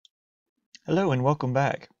Hello and welcome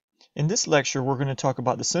back. In this lecture, we're going to talk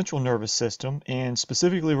about the central nervous system, and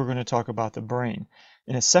specifically we're going to talk about the brain.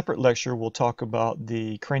 In a separate lecture, we'll talk about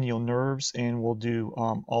the cranial nerves, and we'll do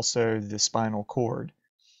also the spinal cord.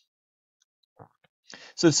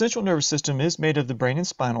 So the central nervous system is made of the brain and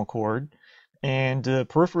spinal cord, and the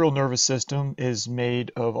peripheral nervous system is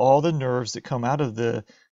made of all the nerves that come out of the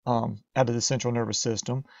central nervous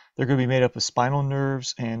system. They're going to be made up of spinal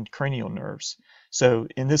nerves and cranial nerves. So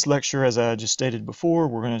in this lecture, as I just stated before,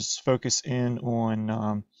 we're going to focus in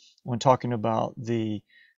on talking about the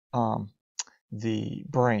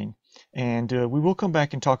brain, and we will come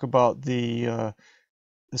back and talk about the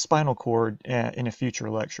spinal cord in a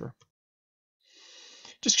future lecture.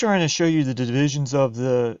 Just trying to show you the divisions of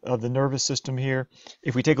the nervous system here.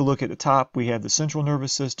 If we take a look at the top, we have the central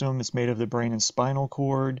nervous system. It's made of the brain and spinal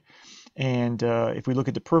cord. And if we look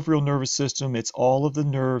at the peripheral nervous system, it's all of the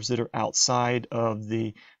nerves that are outside of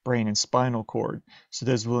the brain and spinal cord. So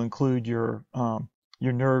those will include your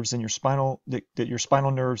nerves and your spinal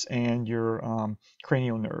nerves and your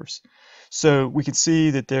cranial nerves. So we can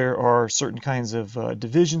see that there are certain kinds of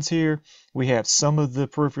divisions here. We have some of the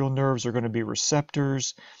peripheral nerves are going to be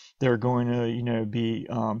receptors. They're going to, be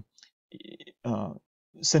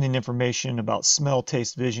sending information about smell,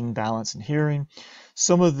 taste, vision, balance, and hearing.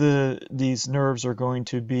 Some of these nerves are going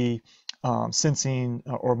to be sensing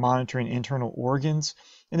or monitoring internal organs,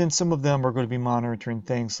 and then some of them are going to be monitoring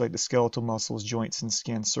things like the skeletal muscles, joints, and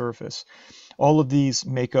skin surface. All of these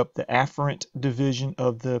make up the afferent division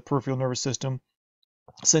of the peripheral nervous system,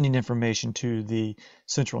 sending information to the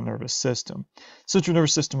central nervous system. Central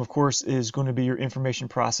nervous system, of course, is going to be your information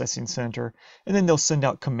processing center, and then they'll send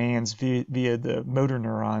out commands via the motor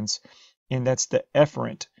neurons, and that's the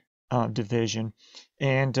efferent division.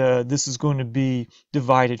 And this is going to be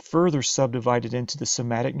further subdivided into the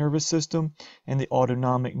somatic nervous system and the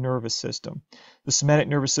autonomic nervous system. The somatic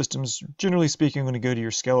nervous system is, generally speaking, going to go to your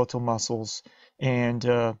skeletal muscles, and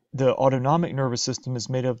the autonomic nervous system is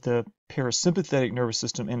made of the parasympathetic nervous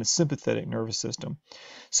system and the sympathetic nervous system.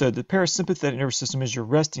 So the parasympathetic nervous system is your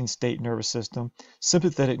resting state nervous system.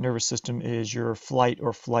 Sympathetic nervous system is your flight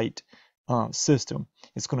or flight system.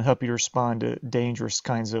 It's going to help you to respond to dangerous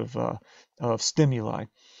kinds of stimuli.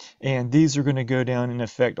 And these are going to go down and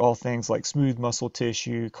affect all things like smooth muscle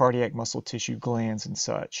tissue, cardiac muscle tissue, glands, and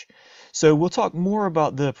such. So we'll talk more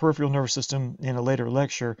about the peripheral nervous system in a later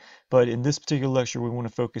lecture, but in this particular lecture we want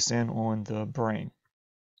to focus in on the brain.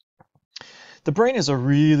 The brain is a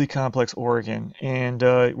really complex organ, and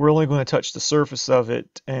we're only going to touch the surface of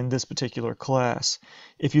it in this particular class.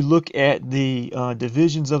 If you look at the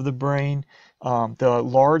divisions of the brain, the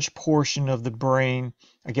large portion of the brain,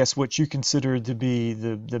 I guess what you consider to be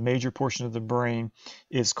the major portion of the brain,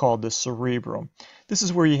 is called the cerebrum. This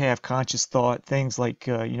is where you have conscious thought, things like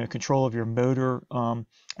control of your motor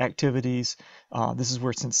activities. This is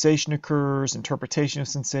where sensation occurs, interpretation of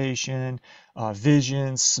sensation,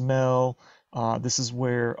 vision, smell. This is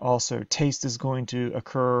where also taste is going to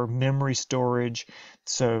occur, memory storage.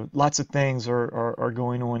 So lots of things are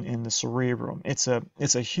going on in the cerebrum. It's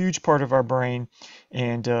a huge part of our brain,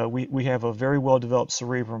 and we have a very well developed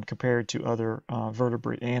cerebrum compared to other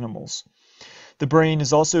vertebrate animals. The brain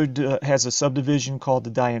is also has a subdivision called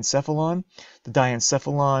the diencephalon. The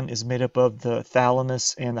diencephalon is made up of the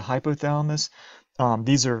thalamus and the hypothalamus.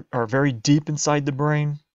 These are very deep inside the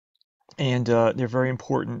brain, and they're very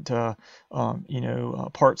important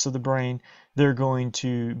parts of the brain. They're going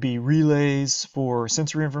to be relays for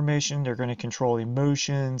sensory information. They're going to control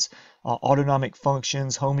emotions, autonomic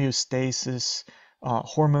functions, homeostasis,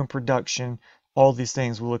 hormone production. All these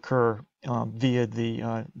things will occur via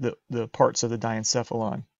the parts of the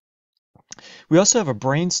diencephalon. We also have a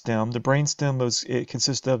brainstem. The brainstem it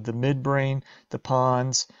consists of the midbrain, the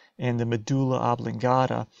pons, and the medulla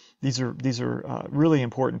oblongata. These are really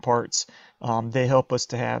important parts. They help us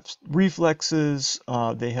to have reflexes.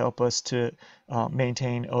 They help us to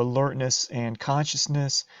maintain alertness and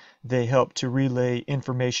consciousness. They help to relay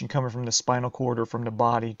information coming from the spinal cord or from the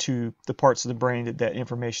body to the parts of the brain that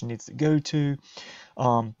information needs to go to.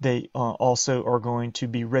 They also are going to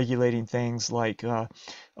be regulating things like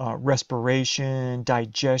respiration,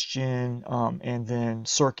 digestion, and then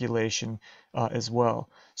circulation as well.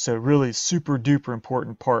 So really super duper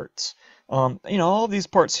important parts. All of these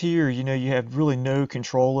parts here, you have really no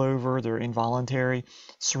control over. They're involuntary.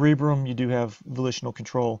 Cerebrum, you do have volitional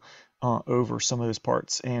control over some of those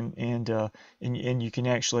parts, and you can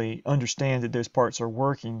actually understand that those parts are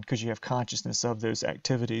working because you have consciousness of those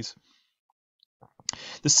activities.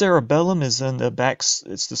 The cerebellum is in the back.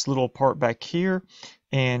 It's this little part back here,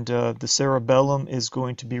 and the cerebellum is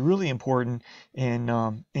going to be really important in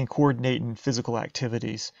coordinating physical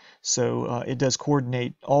activities. So it does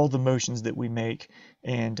coordinate all the motions that we make,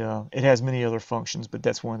 and it has many other functions, but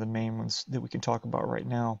that's one of the main ones that we can talk about right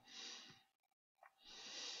now.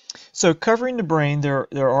 So covering the brain, there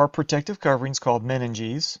are protective coverings called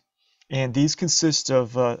meninges, and these consist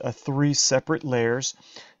of 3 separate layers: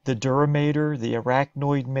 the dura mater, the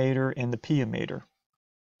arachnoid mater, and the pia mater.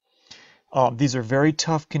 These are very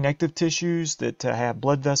tough connective tissues that have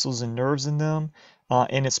blood vessels and nerves in them,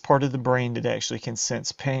 and it's part of the brain that actually can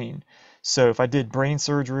sense pain. So if I did brain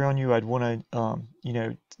surgery on you, I'd want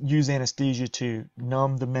to, use anesthesia to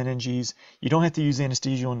numb the meninges. You don't have to use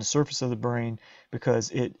anesthesia on the surface of the brain because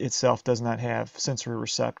it itself does not have sensory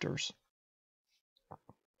receptors.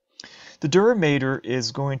 The dura mater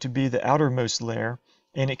is going to be the outermost layer,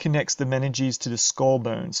 and it connects the meninges to the skull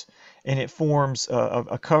bones, and it forms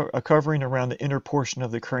a covering around the inner portion of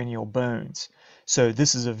the cranial bones. So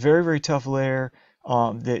this is a very, very tough layer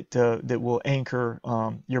that will anchor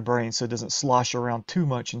your brain so it doesn't slosh around too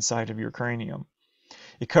much inside of your cranium.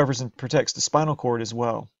 It covers and protects the spinal cord as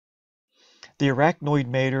well. The arachnoid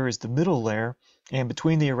mater is the middle layer, and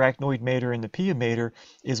between the arachnoid mater and the pia mater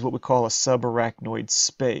is what we call a subarachnoid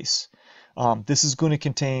space. This is going to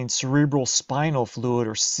contain cerebral spinal fluid,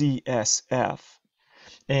 or CSF,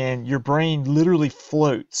 and your brain literally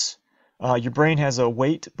floats. Your brain has a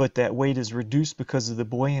weight, but that weight is reduced because of the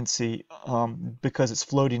buoyancy, because it's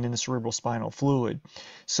floating in the cerebral spinal fluid.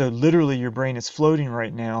 So literally your brain is floating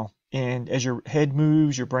right now, and as your head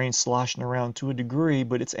moves, your brain's sloshing around to a degree,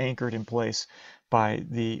 but it's anchored in place by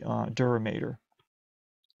the dura mater.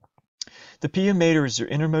 The pia mater is your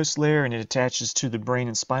innermost layer, and it attaches to the brain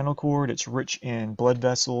and spinal cord. It's rich in blood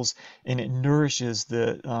vessels, and it nourishes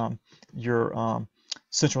your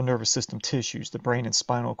central nervous system tissues, the brain and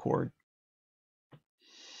spinal cord.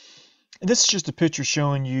 And this is just a picture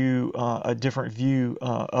showing you a different view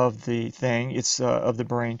of the thing. It's of the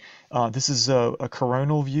brain. This is a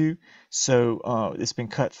coronal view, so it's been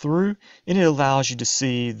cut through, and it allows you to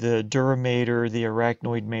see the dura mater, the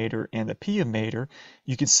arachnoid mater, and the pia mater.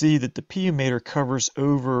 You can see that the pia mater covers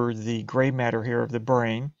over the gray matter here of the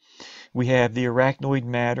brain. We have the arachnoid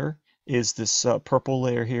matter is this purple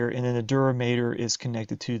layer here, and then the dura mater is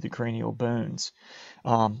connected to the cranial bones.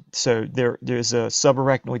 So there's a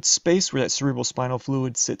subarachnoid space where that cerebral spinal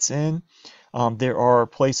fluid sits in. There are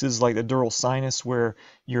places like the dural sinus where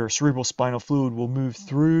your cerebral spinal fluid will move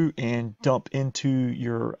through and dump into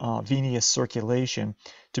your venous circulation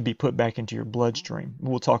to be put back into your bloodstream.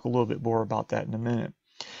 We'll talk a little bit more about that in a minute.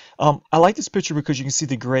 I like this picture because you can see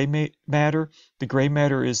the gray matter. The gray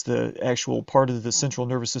matter is the actual part of the central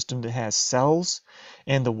nervous system that has cells,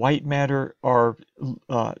 and the white matter are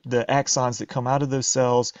the axons that come out of those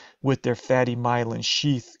cells with their fatty myelin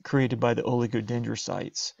sheath created by the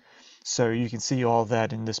oligodendrocytes. So you can see all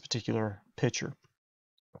that in this particular picture.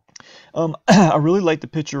 I really like the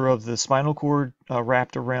picture of the spinal cord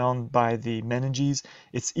wrapped around by the meninges.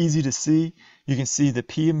 It's easy to see. You can see the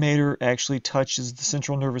pia mater actually touches the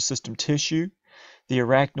central nervous system tissue. The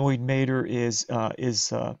arachnoid mater is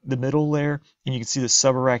the middle layer, and you can see the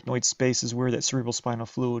subarachnoid space is where that cerebral spinal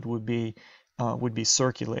fluid would be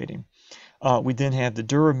circulating. We then have the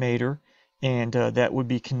dura mater, and that would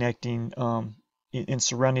be connecting and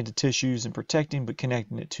surrounding the tissues and protecting, but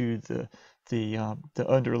connecting it to the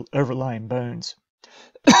overlying bones.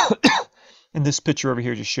 And this picture over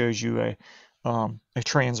here just shows you a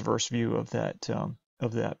transverse view of that.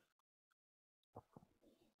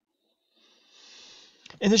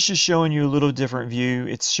 And this is just showing you a little different view.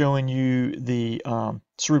 It's showing you the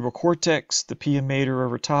cerebral cortex, the pia mater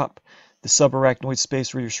over top, the subarachnoid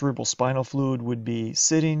space where your cerebral spinal fluid would be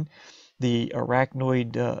sitting, the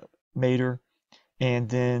arachnoid mater, and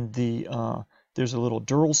then there's a little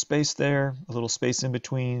dural space there, a little space in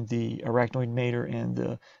between the arachnoid mater and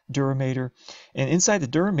the dura mater. And inside the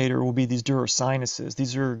dura mater will be these dura sinuses.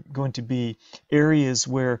 These are going to be areas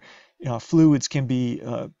where fluids can be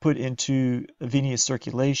put into venous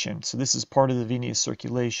circulation. So this is part of the venous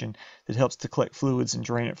circulation that helps to collect fluids and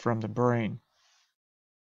drain it from the brain.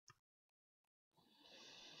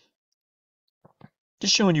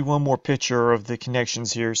 Just showing you one more picture of the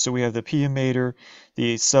connections here. So we have the pia mater,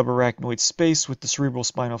 the subarachnoid space with the cerebral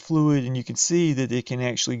spinal fluid, and you can see that it can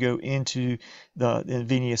actually go into the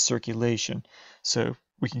venous circulation. So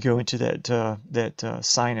we can go into that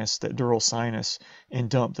sinus, that dural sinus, and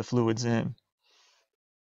dump the fluids in.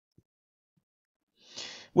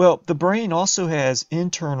 Well, the brain also has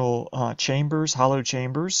internal chambers, hollow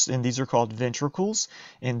chambers, and these are called ventricles,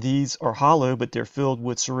 and these are hollow, but they're filled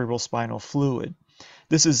with cerebral spinal fluid.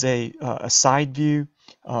 This is a side view,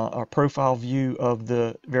 a profile view of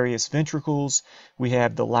the various ventricles. We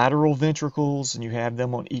have the lateral ventricles, and you have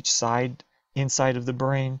them on each side, inside of the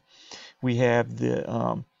brain. We have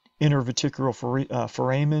the interventricular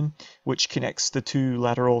foramen, which connects the two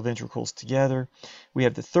lateral ventricles together. We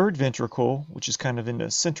have the third ventricle, which is kind of in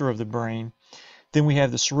the center of the brain. Then we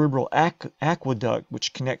have the cerebral aqueduct,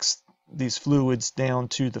 which connects these fluids down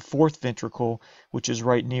to the fourth ventricle, which is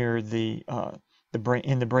right near the brain,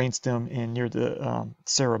 in the brainstem and near the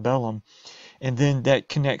cerebellum. And then that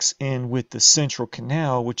connects in with the central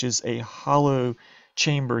canal, which is a hollow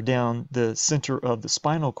chamber down the center of the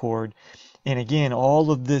spinal cord. And again,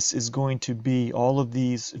 all of this is going to be, all of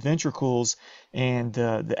these ventricles and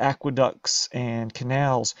the aqueducts and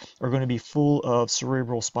canals are going to be full of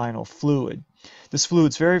cerebral spinal fluid. This fluid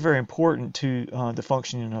is very, very important to the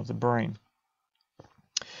functioning of the brain.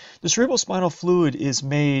 The cerebral spinal fluid is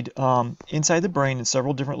made inside the brain in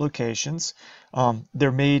several different locations.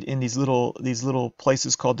 They're made in these little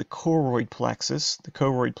places called the choroid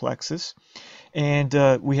plexus, and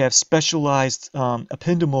we have specialized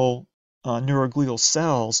ependymal neuroglial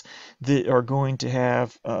cells that are going to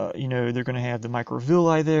have, they're going to have the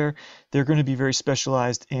microvilli there. They're going to be very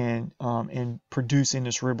specialized in producing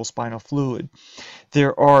the cerebral spinal fluid.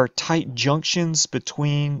 There are tight junctions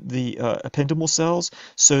between the ependymal cells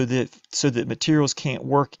so that materials can't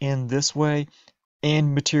work in this way,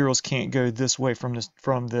 and materials can't go this way from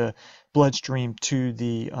the bloodstream to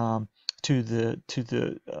the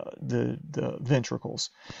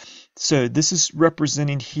ventricles. So this is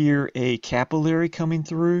representing here a capillary coming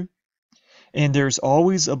through, and there's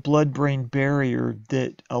always a blood-brain barrier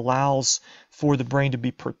that allows for the brain to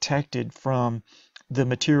be protected from the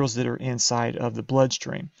materials that are inside of the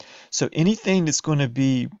bloodstream. So anything that's going to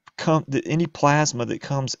be any plasma that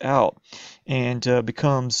comes out and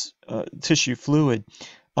becomes tissue fluid,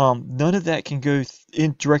 none of that can go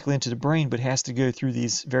directly into the brain, but has to go through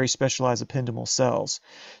these very specialized ependymal cells.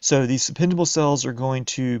 So these ependymal cells are going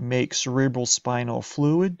to make cerebral spinal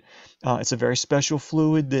fluid. It's a very special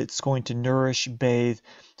fluid that's going to nourish, bathe,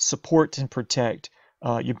 support, and protect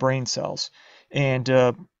your brain cells. And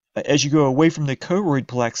as you go away from the choroid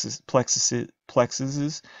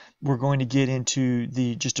plexuses, we're going to get into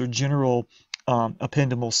just a general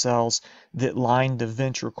ependymal cells that line the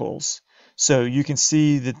ventricles. So you can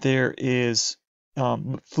see that there is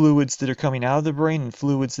fluids that are coming out of the brain and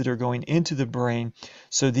fluids that are going into the brain.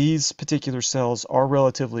 So these particular cells are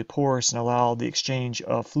relatively porous and allow the exchange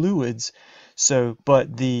of fluids.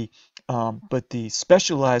 But the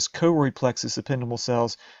specialized choroid plexus ependymal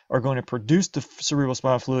cells are going to produce the cerebral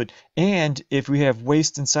spinal fluid, and if we have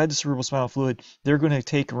waste inside the cerebral spinal fluid, they're going to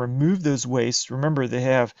take and remove those wastes. Remember, they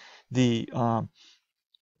have these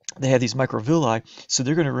microvilli, so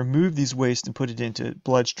they're going to remove these waste and put it into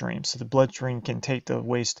bloodstream, so the bloodstream can take the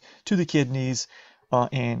waste to the kidneys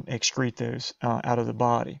and excrete those out of the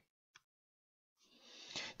body.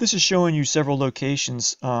 This is showing you several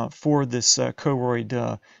locations for this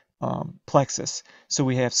choroid plexus. So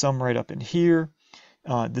we have some right up in here.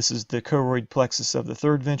 This is the choroid plexus of the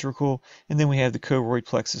third ventricle, and then we have the choroid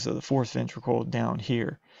plexus of the fourth ventricle down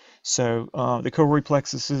here. So the choroid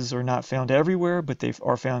plexuses are not found everywhere, but they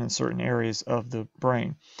are found in certain areas of the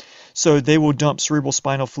brain. So they will dump cerebral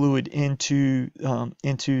spinal fluid into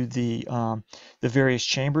the various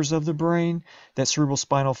chambers of the brain. That cerebral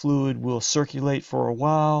spinal fluid will circulate for a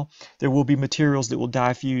while. There will be materials that will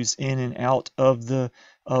diffuse in and out of the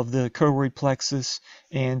choroid plexus,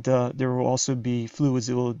 and there will also be fluids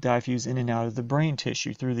that will diffuse in and out of the brain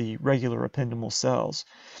tissue through the regular ependymal cells.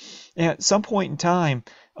 And at some point in time,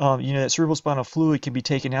 that cerebral spinal fluid can be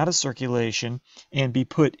taken out of circulation and be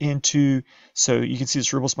put into, so you can see the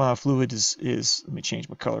cerebral spinal fluid is let me change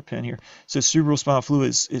my color pen here. So cerebral spinal fluid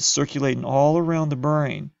is circulating all around the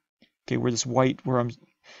brain, okay,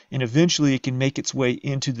 and eventually it can make its way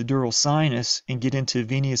into the dural sinus and get into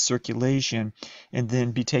venous circulation and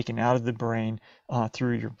then be taken out of the brain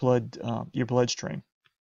through your bloodstream.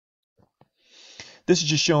 This is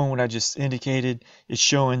just showing what I just indicated. It's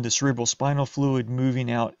showing the cerebral spinal fluid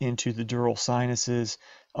moving out into the dural sinuses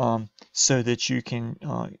so that you can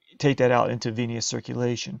take that out into venous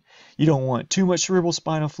circulation. You don't want too much cerebral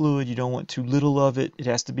spinal fluid. You don't want too little of it. It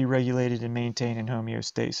has to be regulated and maintained in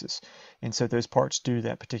homeostasis. And so those parts do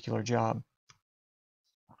that particular job.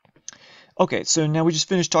 Okay, so now we just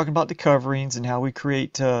finished talking about the coverings and how we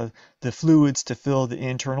create the fluids to fill the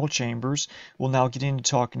internal chambers. We'll now get into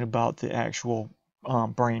talking about the actual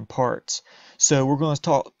brain parts. So we're going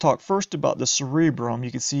to talk first about the cerebrum.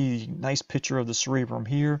 You can see a nice picture of the cerebrum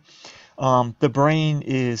here. The brain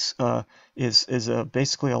is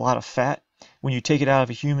basically a lot of fat. when you take it out of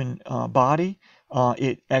a human body,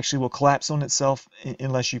 it actually will collapse on itself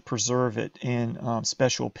unless you preserve it in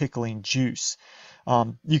special pickling juice.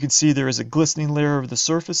 You can see there is a glistening layer over the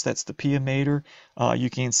surface. That's the pia mater. You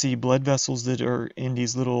can see blood vessels that are in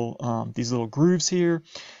these little grooves here.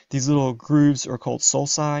 These little grooves are called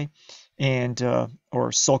sulci, and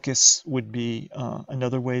or sulcus would be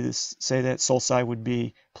another way to say that. Sulci would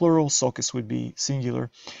be plural, sulcus would be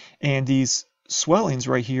singular, and these swellings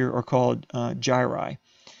right here are called gyri.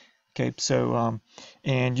 Okay, so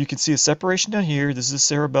and you can see a separation down here. This is a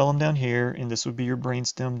cerebellum down here, and this would be your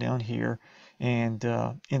brainstem down here, and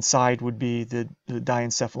inside would be the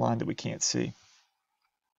diencephalon that we can't see.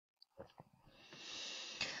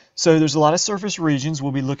 So there's a lot of surface regions.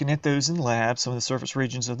 We'll be looking at those in lab, some of the surface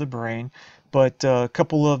regions of the brain. But a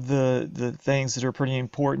couple of the things that are pretty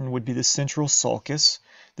important would be the central sulcus.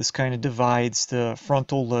 This kind of divides the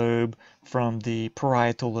frontal lobe from the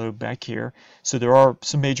parietal lobe back here. So there are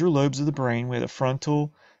some major lobes of the brain. We have the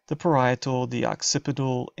frontal, the parietal, the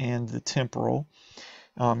occipital, and the temporal.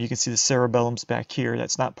 You can see the cerebellum's back here.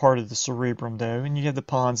 That's not part of the cerebrum, though. And you have the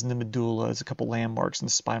pons and the medulla as a couple landmarks in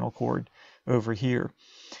the spinal cord over here.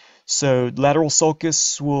 So lateral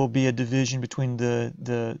sulcus will be a division between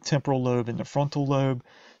the temporal lobe and the frontal lobe.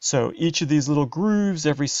 So each of these little grooves,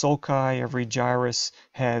 every sulci, every gyrus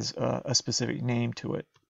has a specific name to it.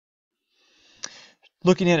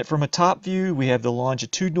 Looking at it from a top view, we have the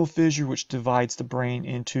longitudinal fissure, which divides the brain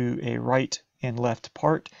into a right and left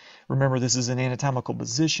part. Remember, this is an anatomical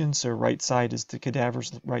position, so right side is the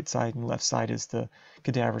cadaver's right side and left side is the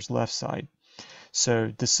cadaver's left side.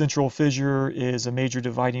 So the central fissure is a major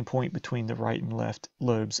dividing point between the right and left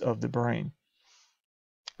lobes of the brain.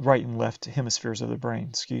 Right and left hemispheres of the brain,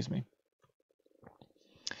 excuse me.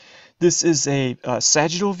 This is a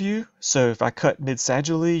sagittal view. So if I cut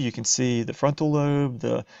mid-sagittally, you can see the frontal lobe,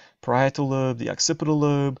 the parietal lobe, the occipital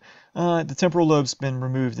lobe. The temporal lobe's been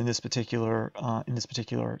removed in this particular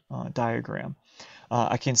diagram.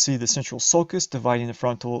 I can see the central sulcus dividing the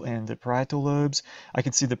frontal and the parietal lobes. I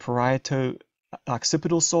can see the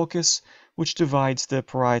parieto-occipital sulcus, which divides the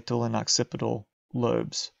parietal and occipital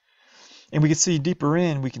lobes. And we can see deeper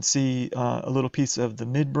in, we can see a little piece of the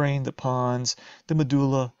midbrain, the pons, the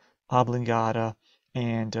medulla oblongata,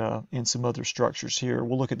 and some other structures here.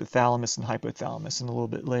 We'll look at the thalamus and hypothalamus in a little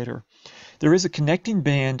bit later. There is a connecting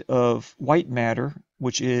band of white matter,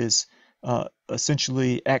 which is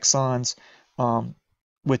essentially axons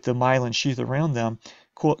with the myelin sheath around them,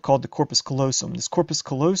 called the corpus callosum. This corpus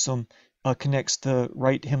callosum connects the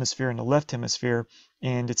right hemisphere and the left hemisphere,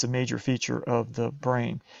 and it's a major feature of the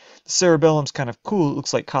brain. The cerebellum's kind of cool. It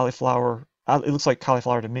looks like cauliflower. It looks like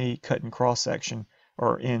cauliflower to me, cut in cross section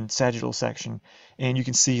or in sagittal section. And you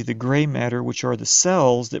can see the gray matter, which are the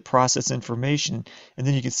cells that process information, and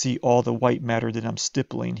then you can see all the white matter that I'm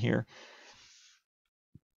stippling here.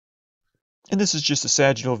 And this is just a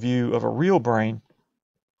sagittal view of a real brain,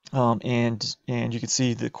 and you can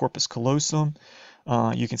see the corpus callosum.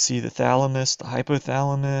 You can see the thalamus, the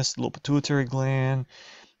hypothalamus, the little pituitary gland.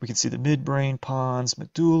 We can see the midbrain, pons,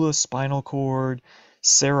 medulla, spinal cord,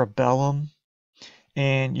 cerebellum,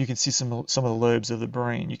 and you can see some of the lobes of the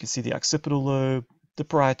brain. You can see the occipital lobe, the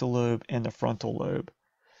parietal lobe, and the frontal lobe.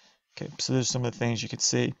 Okay, so there's some of the things you can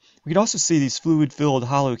see. We can also see these fluid-filled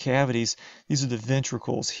hollow cavities. These are the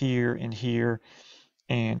ventricles here and here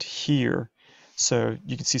and here. So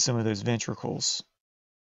you can see some of those ventricles.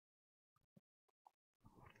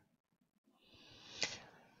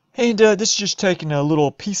 And this is just taking a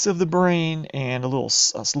little piece of the brain and a little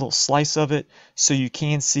slice of it, so you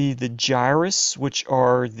can see the gyrus, which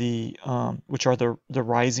are the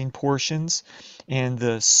rising portions, and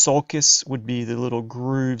the sulcus would be the little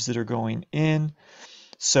grooves that are going in.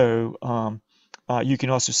 So you can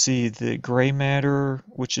also see the gray matter,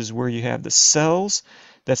 which is where you have the cells.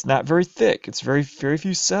 That's not very thick. It's very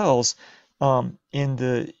few cells in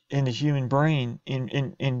the human brain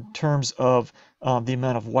in terms of the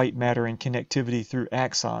amount of white matter and connectivity through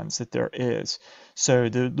axons that there is. So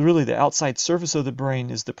really the outside surface of the brain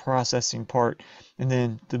is the processing part, and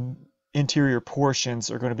then the interior portions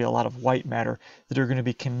are going to be a lot of white matter that are going to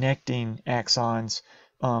be connecting axons,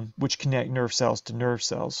 which connect nerve cells to nerve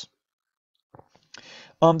cells.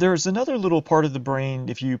 There's another little part of the brain.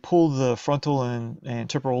 If you pull the frontal and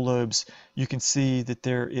temporal lobes, you can see that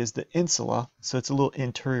there is the insula. So it's a little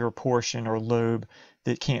interior portion or lobe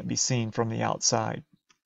that can't be seen from the outside.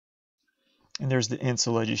 And there's the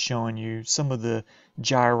insula, just showing you some of the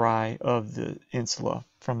gyri of the insula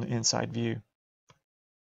from the inside view.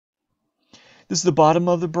 This is the bottom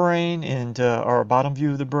of the brain and our bottom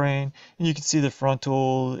view of the brain, and you can see the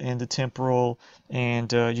frontal and the temporal, and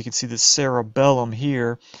you can see the cerebellum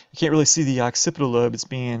here. You can't really see the occipital lobe; it's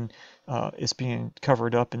being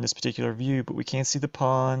covered up in this particular view, but we can see the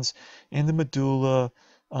pons and the medulla.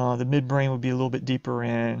 The midbrain would be a little bit deeper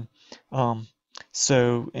in. And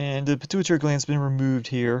the pituitary gland's been removed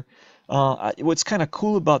here. What's kind of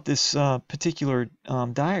cool about this particular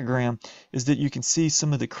diagram is that you can see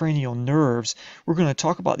some of the cranial nerves. We're going to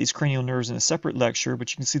talk about these cranial nerves in a separate lecture,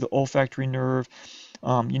 but you can see the olfactory nerve.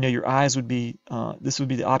 Your eyes would be, this would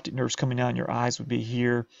be the optic nerves coming out, and your eyes would be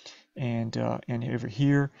here and over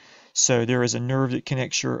here. So there is a nerve that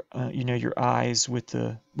connects your, your eyes with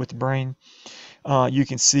the brain. You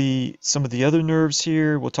can see some of the other nerves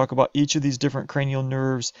here. We'll talk about each of these different cranial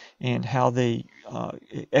nerves and how they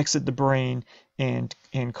exit the brain and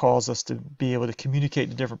cause us to be able to communicate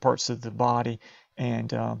to different parts of the body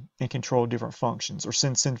and control different functions or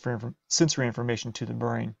send sensory information to the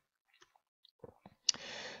brain.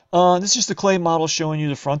 This is just a clay model showing you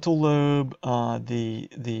the frontal lobe,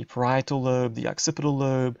 the parietal lobe, the occipital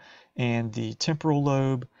lobe, and the temporal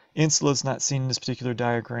lobe. Insula is not seen in this particular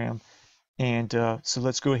diagram. And so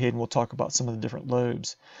let's go ahead and we'll talk about some of the different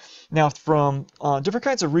lobes. Now, from different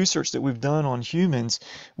kinds of research that we've done on humans,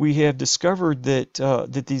 we have discovered that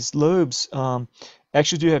that these lobes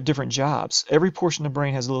actually do have different jobs. Every portion of the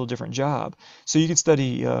brain has a little different job. So you can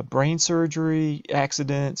study brain surgery,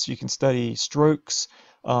 accidents, you can study strokes,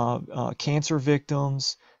 cancer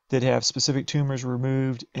victims that have specific tumors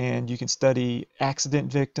removed, and you can study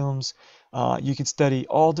accident victims. You can study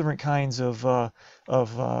all different kinds of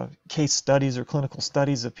case studies or clinical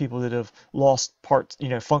studies of people that have lost parts,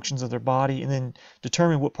 functions of their body, and then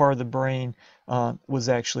determine what part of the brain was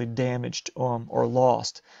actually damaged or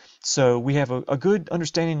lost. So we have a good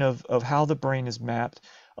understanding of how the brain is mapped.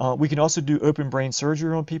 We can also do open brain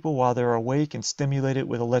surgery on people while they're awake and stimulate it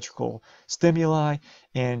with electrical stimuli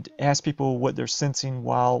and ask people what they're sensing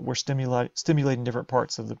while we're stimulating different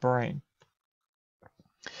parts of the brain.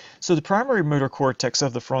 So the primary motor cortex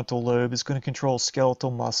of the frontal lobe is going to control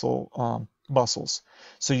skeletal muscles.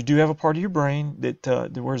 So you do have a part of your brain that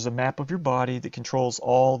there's a map of your body that controls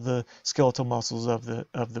all the skeletal muscles of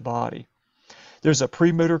the body. There's a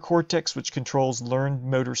premotor cortex which controls learned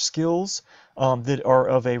motor skills that are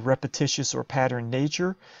of a repetitious or pattern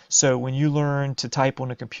nature. So when you learn to type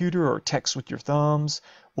on a computer or text with your thumbs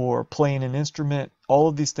or playing an instrument, all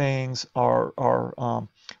of these things are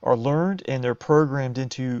learned and they're programmed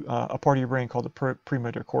into a part of your brain called the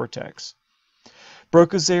premotor cortex.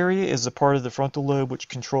 Broca's area is a part of the frontal lobe which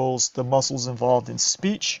controls the muscles involved in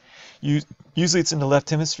speech. Usually it's in the left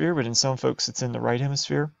hemisphere, but in some folks it's in the right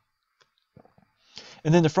hemisphere.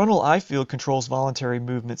 And then the frontal eye field controls voluntary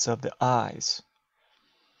movements of the eyes.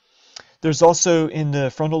 There's also in the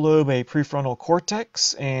frontal lobe a prefrontal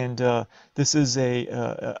cortex, and this is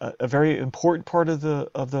a very important part of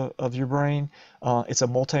your brain. It's a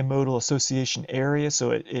multimodal association area, so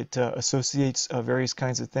it associates various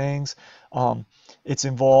kinds of things. It's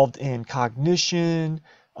involved in cognition,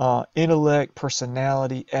 intellect,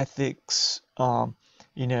 personality, ethics.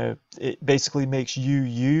 It basically makes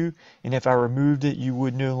you, and if I removed it, you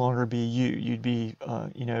would no longer be you. You'd be,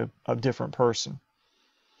 a different person.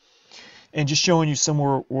 And just showing you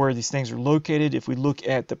somewhere where these things are located. If we look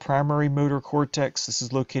at the primary motor cortex, this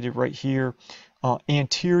is located right here,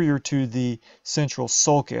 anterior to the central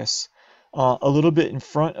sulcus. A little bit in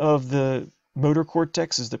front of the motor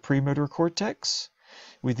cortex is the premotor cortex.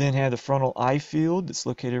 We then have the frontal eye field that's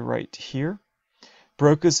located right here.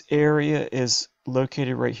 Broca's area is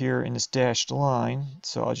located right here in this dashed line,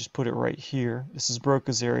 so I'll just put it right here. This is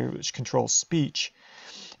Broca's area, which controls speech.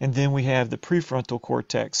 And then we have the prefrontal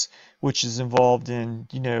cortex, which is involved in,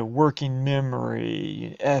 working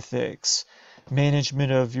memory, ethics,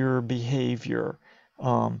 management of your behavior,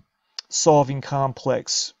 solving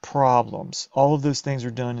complex problems. All of those things are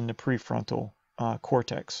done in the prefrontal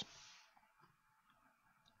cortex.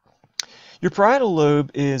 Your parietal lobe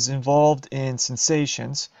is involved in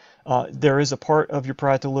sensations. There is a part of your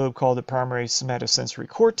parietal lobe called the primary somatosensory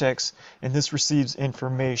cortex, and this receives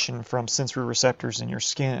information from sensory receptors in your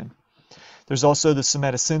skin. There's also the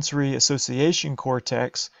somatosensory association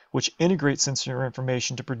cortex, which integrates sensory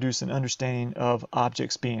information to produce an understanding of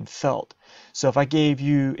objects being felt. So if I gave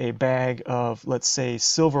you a bag of, let's say,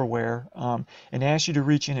 silverware, and asked you to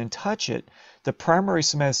reach in and touch it, the primary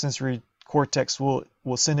somatosensory cortex will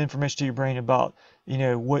send information to your brain about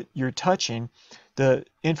what you're touching. The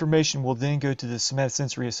information will then go to the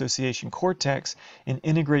somatosensory association cortex and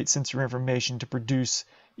integrate sensory information to produce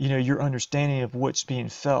your understanding of what's being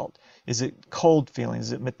felt. Is it cold feeling?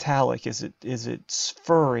 Is it metallic? Is it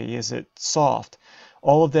furry? Is it soft?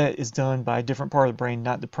 All of that is done by a different part of the brain,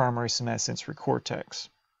 not the primary somatosensory cortex.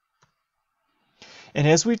 And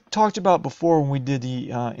as we talked about before when we did the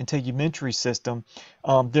integumentary system,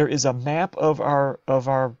 there is a map of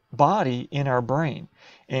our body in our brain,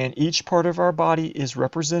 and each part of our body is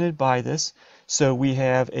represented by this. So we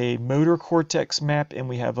have a motor cortex map and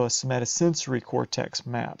we have a somatosensory cortex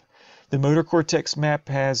map. The motor cortex map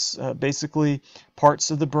has basically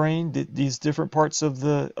parts of the brain. These different parts of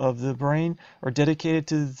the brain are dedicated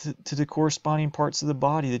to the corresponding parts of the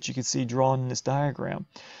body that you can see drawn in this diagram.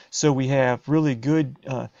 So we have really good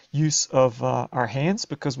use of our hands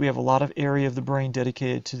because we have a lot of area of the brain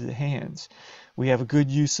dedicated to the hands. We have a good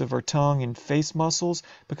use of our tongue and face muscles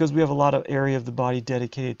because we have a lot of area of the body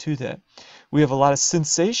dedicated to that. We have a lot of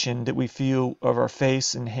sensation that we feel of our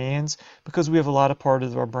face and hands because we have a lot of part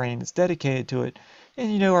of our brain that's dedicated to it.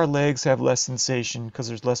 And our legs have less sensation because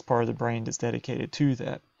there's less part of the brain that's dedicated to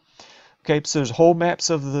that. Okay, so there's whole maps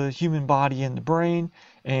of the human body in the brain,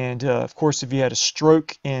 and of course if you had a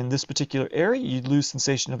stroke in this particular area, you'd lose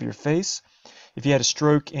sensation of your face. If you had a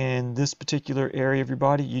stroke in this particular area of your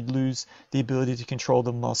body, you'd lose the ability to control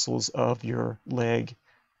the muscles of your leg,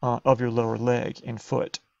 of your lower leg and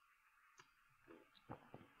foot.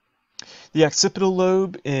 The occipital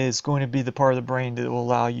lobe is going to be the part of the brain that will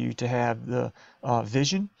allow you to have the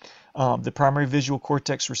vision. The primary visual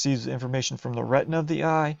cortex receives information from the retina of the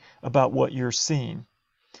eye about what you're seeing.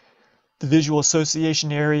 The visual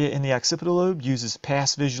association area in the occipital lobe uses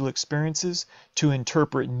past visual experiences to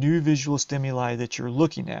interpret new visual stimuli that you're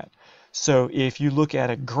looking at. So if you look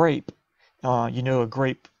at a grape, a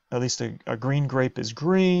grape, at least a green grape is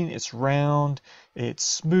green, it's round, it's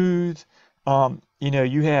smooth.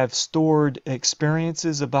 You have stored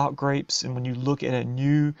experiences about grapes, and when you look at a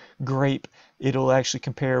new grape, it'll actually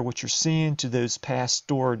compare what you're seeing to those past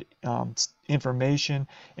stored information,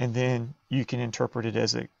 and then you can interpret it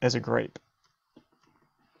as a grape.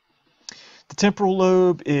 The temporal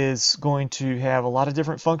lobe is going to have a lot of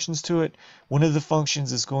different functions to it. One of the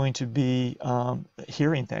functions is going to be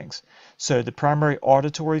hearing things. So the primary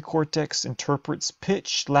auditory cortex interprets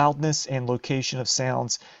pitch, loudness, and location of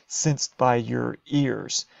sounds sensed by your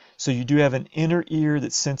ears. So you do have an inner ear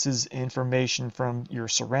that senses information from your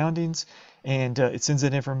surroundings, and it sends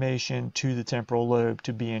that information to the temporal lobe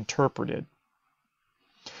to be interpreted.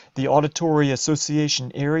 The auditory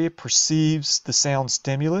association area perceives the sound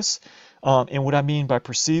stimulus. And what I mean by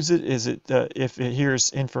perceives it is if it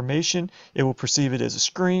hears information, it will perceive it as a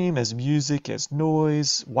scream, as music, as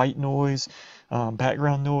noise, white noise,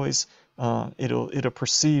 background noise. It'll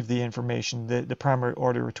perceive the information that the primary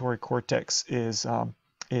auditory cortex is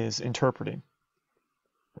interpreting.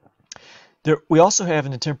 We also have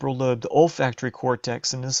in the temporal lobe the olfactory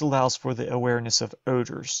cortex, and this allows for the awareness of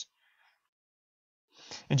odors.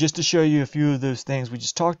 And just to show you a few of those things we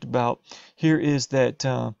just talked about, here is that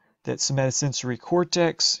somatosensory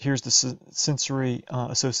cortex. Here's the sensory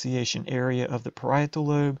association area of the parietal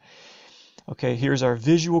lobe. Okay, here's our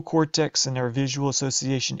visual cortex and our visual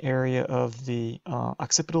association area of the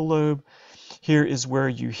occipital lobe. Here is where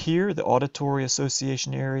you hear, the auditory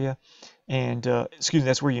association area, and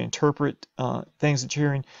that's where you interpret things that you're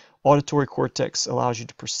hearing. Auditory cortex allows you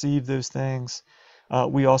to perceive those things.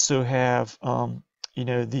 We also have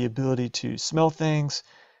the ability to smell things,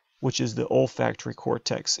 which is the olfactory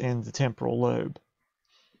cortex in the temporal lobe.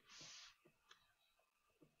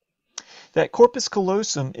 That corpus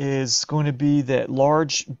callosum is going to be that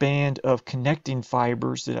large band of connecting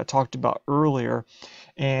fibers that I talked about earlier,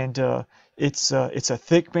 and it's a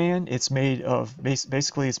thick band. It's made of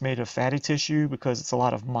basically it's made of fatty tissue because it's a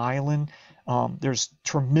lot of myelin. There's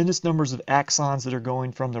tremendous numbers of axons that are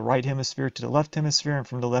going from the right hemisphere to the left hemisphere and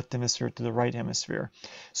from the left hemisphere to the right hemisphere.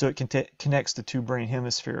 So it connects the two brain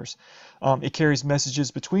hemispheres. It carries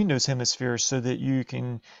messages between those hemispheres so that you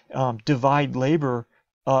can divide labor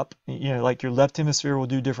up. Like your left hemisphere will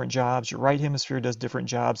do different jobs, your right hemisphere does different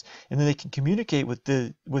jobs, and then they can communicate with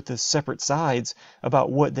the separate sides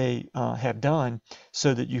about what they have done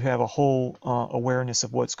so that you have a whole awareness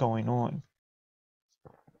of what's going on.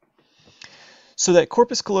 So that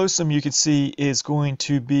corpus callosum, you can see, is going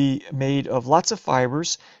to be made of lots of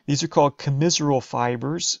fibers. These are called commissural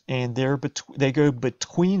fibers, and they go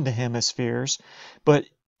between the hemispheres. But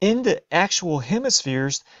in the actual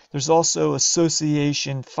hemispheres, there's also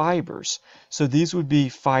association fibers. So these would be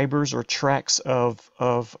fibers or tracts of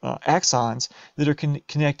axons that are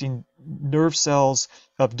connecting nerve cells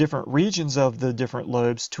of different regions of the different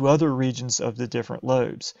lobes to other regions of the different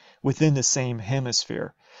lobes within the same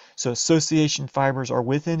hemisphere. So association fibers are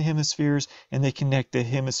within hemispheres, and they connect the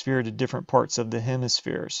hemisphere to different parts of the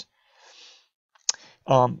hemispheres.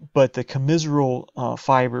 But the commissural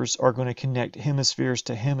fibers are going to connect hemispheres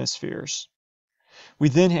to hemispheres. We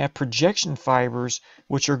then have projection fibers,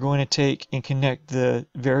 which are going to take and connect the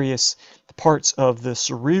various parts of the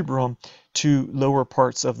cerebrum to lower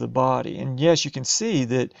parts of the body. And yes, you can see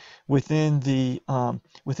that within the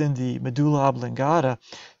medulla oblongata,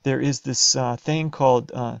 there is this thing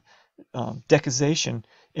called decussation.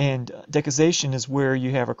 And decussation is where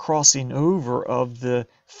you have a crossing over of the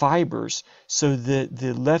fibers, so that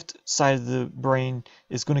the left side of the brain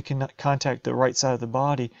is going to contact the right side of the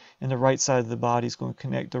body, and the right side of the body is going to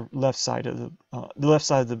connect the left side of the left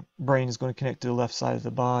side of the brain is going to connect to the left side of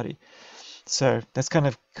the body. So that's kind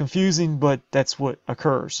of confusing, but that's what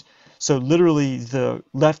occurs. So literally, the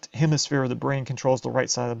left hemisphere of the brain controls the right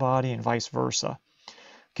side of the body, and vice versa.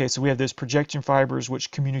 Okay, so we have those projection fibers which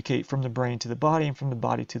communicate from the brain to the body and from the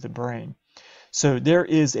body to the brain. So there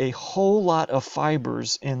is a whole lot of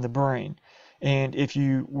fibers in the brain. And if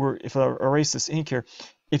I erase this ink here,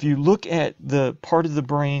 if you look at the part of the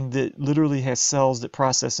brain that literally has cells that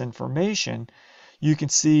process information, you can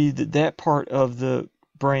see that that part of the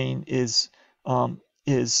brain is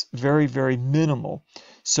very, very minimal.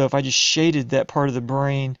 So if I just shaded that part of the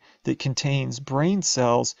brain that contains brain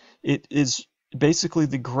cells, it is basically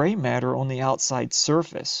the gray matter on the outside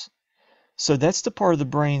surface. So that's the part of the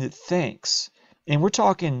brain that thinks. And we're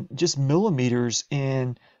talking just millimeters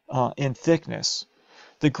in thickness.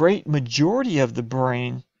 The great majority of the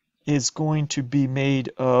brain is going to be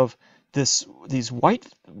made of this white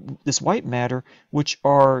matter, which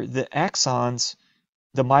are the axons,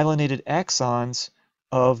 the myelinated axons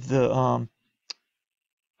of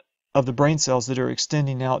the brain cells that are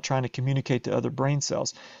extending out, trying to communicate to other brain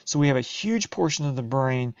cells. So we have a huge portion of the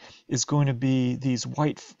brain is going to be this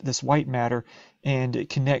white matter, and it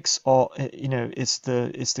connects all. It's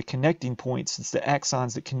the connecting points. It's the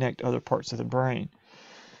axons that connect other parts of the brain.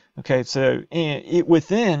 Okay, so even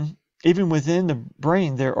within the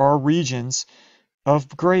brain, there are regions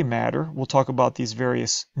of gray matter. We'll talk about these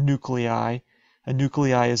various nuclei. A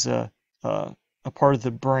nuclei is a part of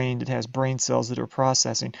the brain that has brain cells that are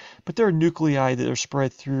processing, but there are nuclei that are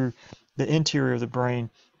spread through the interior of the brain.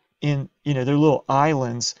 They're little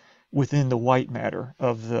islands within the white matter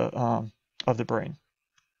of the brain.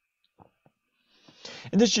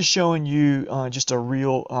 And this is just showing you just a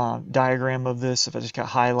real diagram of this. If I just got a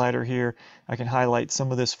highlighter here, I can highlight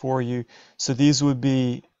some of this for you. So these would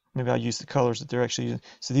be, maybe I'll use the colors that they're actually using.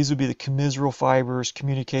 So these would be the commissural fibers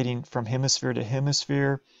communicating from hemisphere to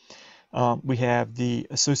hemisphere. We have the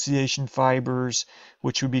association fibers,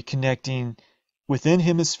 which would be connecting within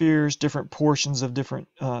hemispheres, different portions of different,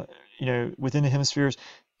 within the hemispheres,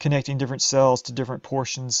 connecting different cells to different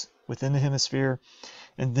portions within the hemisphere.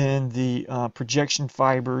 And then the projection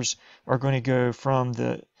fibers are going to go from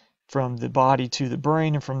the body to the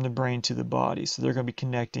brain, and from the brain to the body. So they're going to be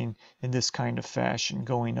connecting in this kind of fashion,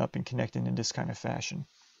 going up and connecting in this kind of fashion.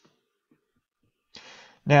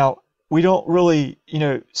 Now, we don't really,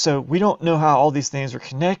 so we don't know how all these things are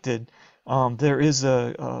connected. There is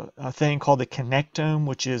a thing called the connectome,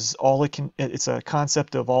 which is it's a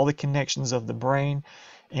concept of all the connections of the brain,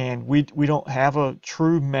 and we don't have a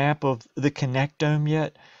true map of the connectome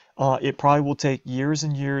yet. It probably will take years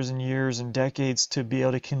and years and years and decades to be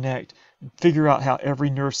able to figure out how every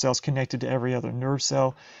nerve cell is connected to every other nerve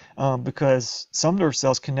cell, because some nerve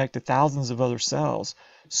cells connect to thousands of other cells.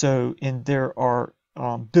 So, there are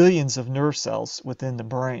billions of nerve cells within the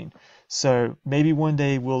brain. So maybe one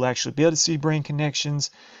day we'll actually be able to see brain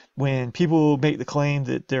connections. When people make the claim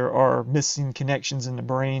that there are missing connections in the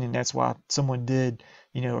brain, and that's why someone did,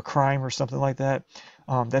 a crime or something like that,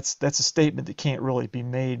 that's a statement that can't really be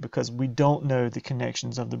made, because we don't know the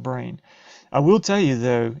connections of the brain. I will tell you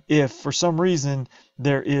though, if for some reason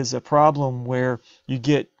there is a problem where you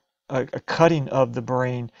get a cutting of the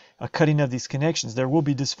brain, a cutting of these connections, there will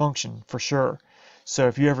be dysfunction for sure. So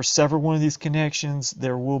if you ever sever one of these connections,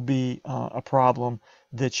 there will be a problem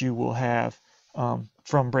that you will have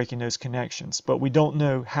from breaking those connections. But we don't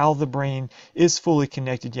know how the brain is fully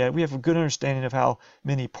connected yet. We have a good understanding of how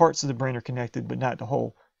many parts of the brain are connected, but not the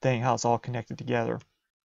whole thing, how it's all connected together.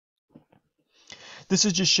 This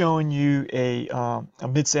is just showing you a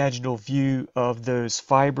mid-sagittal view of those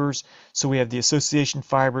fibers. So we have the association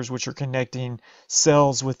fibers, which are connecting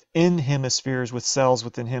cells within hemispheres with cells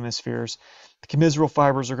within hemispheres. The commissural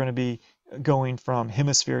fibers are going to be going from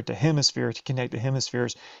hemisphere to connect the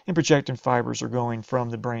hemispheres, and projection fibers are going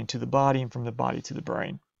from the brain to the body and from the body to the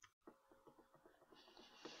brain.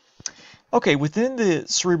 Okay, within the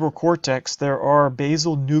cerebral cortex, there are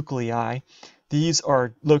basal nuclei. These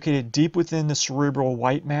are located deep within the cerebral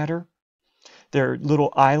white matter. They're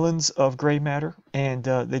little islands of gray matter, and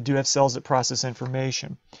they do have cells that process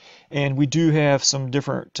information. And we do have some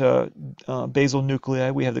different basal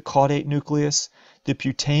nuclei. We have the caudate nucleus, the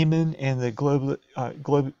putamen, and the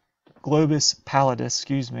globus pallidus,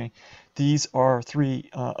 excuse me. These are three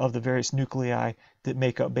of the various nuclei that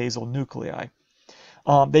make up basal nuclei.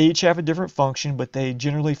 They each have a different function, but they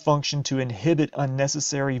generally function to inhibit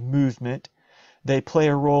unnecessary movement. They play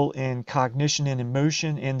a role in cognition and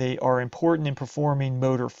emotion, and they are important in performing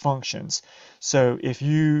motor functions. So if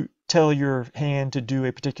you tell your hand to do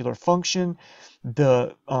a particular function,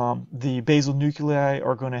 the basal nuclei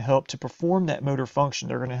are going to help to perform that motor function.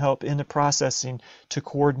 They're going to help in the processing to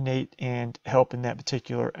coordinate and help in that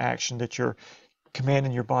particular action that you're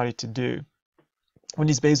commanding your body to do. When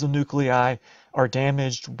these basal nuclei are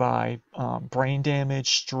damaged by brain damage,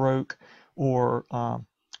 stroke, or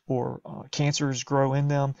cancers grow in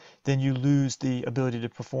them, then you lose the ability to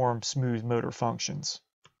perform smooth motor functions.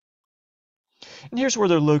 And here's where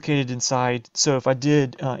they're located inside. So if I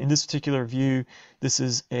did, in this particular view, this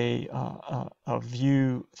is a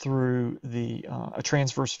view through a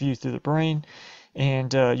transverse view through the brain,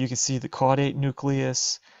 and you can see the caudate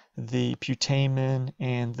nucleus, the putamen,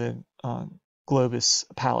 and the globus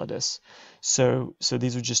pallidus. So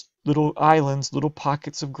these are just little islands, little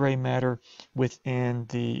pockets of gray matter within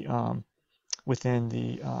the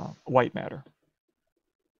white matter.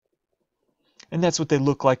 And that's what they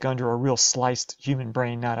look like under a real sliced human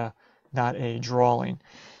brain, not a drawing.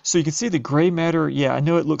 So you can see the gray matter. Yeah, I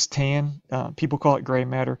know it looks tan. People call it gray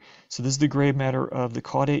matter. So this is the gray matter of the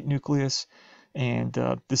caudate nucleus, and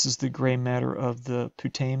this is the gray matter of the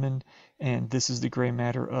putamen, and this is the gray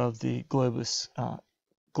matter of the globus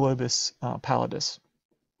pallidus.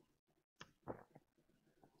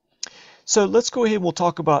 So let's go ahead and we'll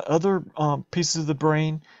talk about other pieces of the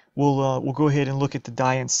brain. We'll go ahead and look at the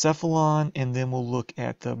diencephalon, and then we'll look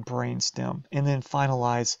at the brainstem, and then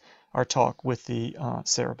finalize our talk with the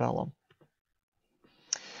cerebellum.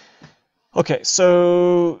 Okay,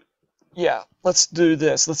 so yeah, let's do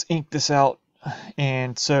this. Let's ink this out.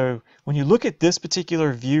 And so when you look at this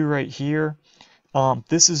particular view right here,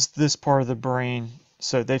 this is this part of the brain.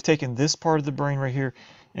 So they've taken this part of the brain right here,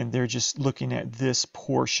 and they're just looking at this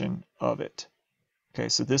portion of it. Okay,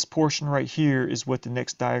 so this portion right here is what the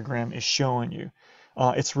next diagram is showing you.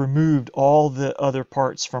 It's removed all the other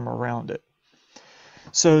parts from around it.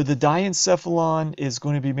 So the diencephalon is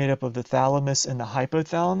going to be made up of the thalamus and the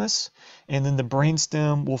hypothalamus, and then the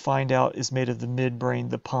brainstem, we'll find out, is made of the midbrain,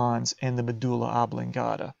 the pons, and the medulla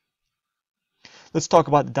oblongata. Let's talk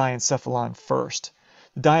about the diencephalon first.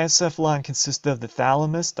 The diencephalon consists of the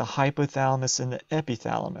thalamus, the hypothalamus, and the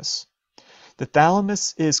epithalamus. The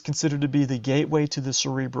thalamus is considered to be the gateway to the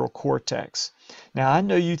cerebral cortex. Now, I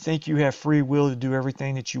know you think you have free will to do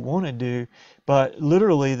everything that you want to do, but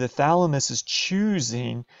literally the thalamus is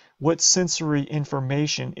choosing what sensory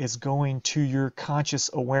information is going to your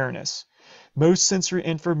conscious awareness. Most sensory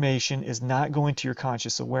information is not going to your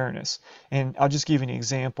conscious awareness. And I'll just give you an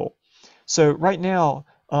example. So right now,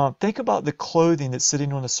 think about the clothing that's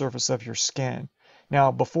sitting on the surface of your skin. Now,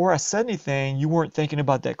 before I said anything, you weren't thinking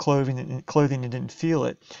about that clothing and didn't feel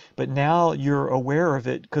it. But now you're aware of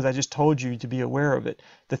it because I just told you to be aware of it.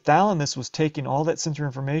 The thalamus was taking all that sensory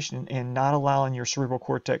information and not allowing your cerebral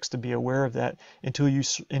cortex to be aware of that until you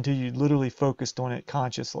literally focused on it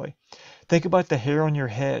consciously. Think about the hair on your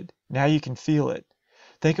head. Now you can feel it.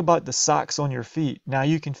 Think about the socks on your feet. Now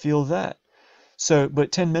you can feel that. So,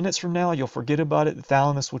 but 10 minutes from now, you'll forget about it. The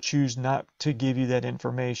thalamus will choose not to give you that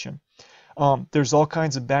information. There's all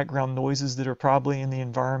kinds of background noises that are probably in the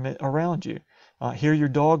environment around you. Hear your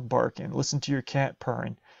dog barking, listen to your cat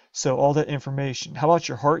purring. So all that information. How about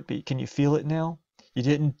your heartbeat? Can you feel it now? You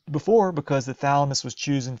didn't before because the thalamus was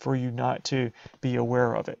choosing for you not to be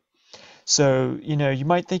aware of it. So, you know, you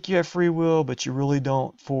might think you have free will, but you really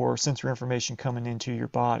don't for sensory information coming into your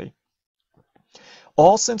body.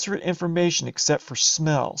 All sensory information except for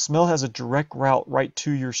smell. Smell has a direct route right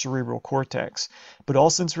to your cerebral cortex, but all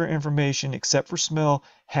sensory information except for smell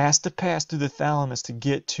has to pass through the thalamus to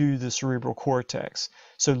get to the cerebral cortex.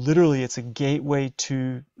 So literally, it's a gateway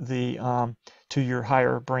to the to your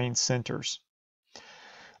higher brain centers.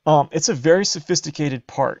 It's a very sophisticated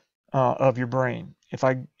part of your brain. If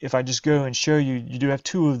I just go and show you, you do have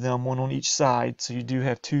two of them, one on each side. So you do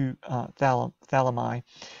have two thalami.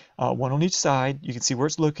 One on each side. You can see where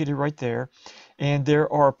it's located right there. And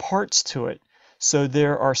there are parts to it. So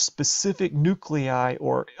there are specific nuclei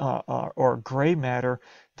or gray matter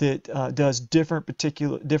that does different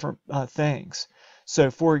things. So,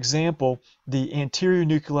 for example, the anterior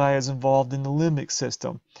nuclei is involved in the limbic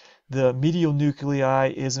system. The medial nuclei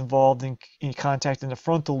is involved in contacting the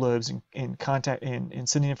frontal lobes and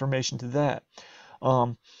sending information to that.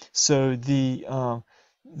 So the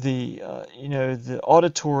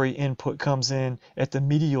auditory input comes in at the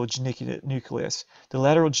medial geniculate nucleus. The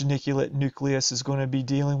lateral geniculate nucleus is going to be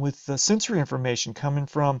dealing with the sensory information coming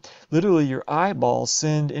from literally your eyeballs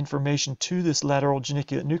send information to this lateral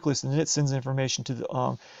geniculate nucleus, and then it sends information to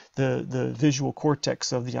the visual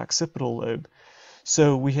cortex of the occipital lobe.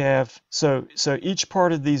 So we have so each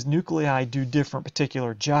part of these nuclei do different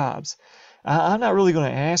particular jobs. I'm not really going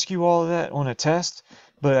to ask you all of that on a test,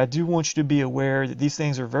 but I do want you to be aware that these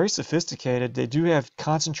things are very sophisticated. They do have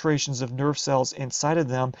concentrations of nerve cells inside of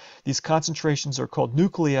them. These concentrations are called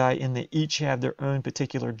nuclei, and they each have their own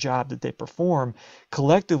particular job that they perform.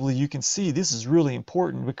 Collectively, you can see this is really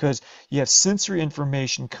important because you have sensory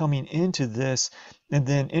information coming into this, and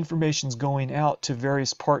then information's going out to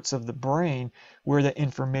various parts of the brain where that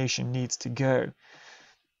information needs to go.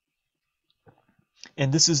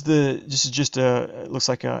 And this is just it looks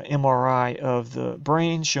like a MRI of the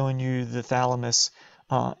brain showing you the thalamus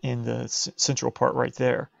in the central part right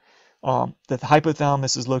there. The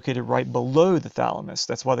hypothalamus is located right below the thalamus.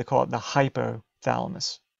 That's why they call it the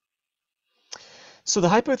hypothalamus. So the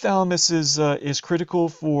hypothalamus is critical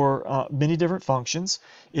for many different functions.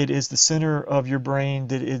 It is the center of your brain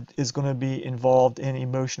that is going to be involved in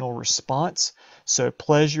emotional response. So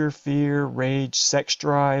pleasure, fear, rage, sex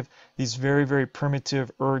drive, these very, very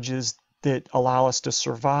primitive urges that allow us to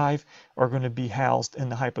survive are going to be housed in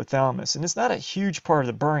the hypothalamus. And it's not a huge part of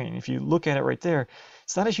the brain. If you look at it right there,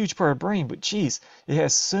 it's not a huge part of the brain, but geez, it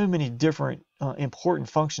has so many different important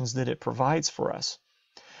functions that it provides for us.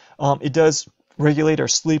 It does regulate our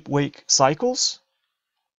sleep-wake cycles.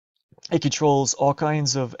 It controls all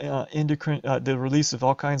kinds of the release of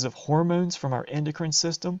all kinds of hormones from our endocrine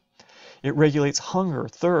system. It regulates hunger,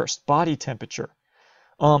 thirst, body temperature.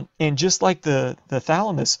 And just like the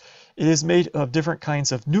thalamus, it is made of different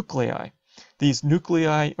kinds of nuclei. These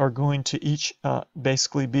nuclei are going to each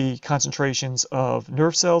basically be concentrations of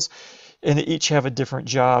nerve cells, and they each have a different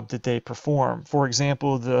job that they perform. For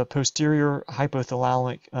example, the posterior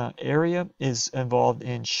hypothalamic area is involved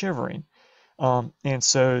in shivering. And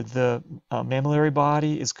so the mammillary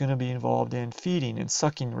body is going to be involved in feeding and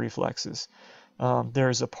sucking reflexes.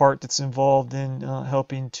 There's a part that's involved in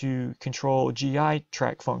helping to control GI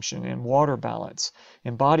tract function and water balance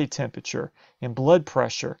and body temperature and blood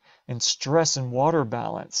pressure and stress and water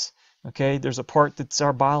balance. Okay, there's a part that's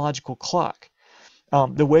our biological clock.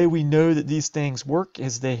 The way we know that these things work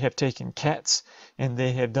is they have taken cats and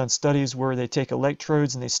they have done studies where they take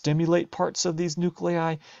electrodes and they stimulate parts of these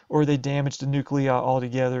nuclei, or they damage the nuclei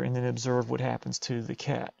altogether and then observe what happens to the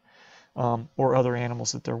cat or other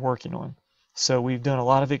animals that they're working on. So we've done a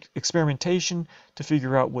lot of experimentation to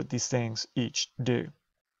figure out what these things each do.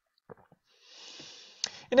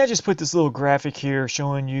 And I just put this little graphic here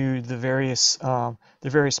showing you the various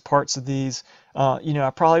parts of these.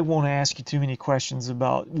 I probably won't ask you too many questions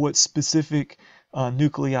about what specific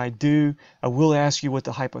nuclei do. I will ask you what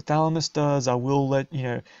the hypothalamus does. I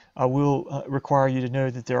will require you to know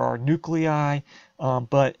that there are nuclei,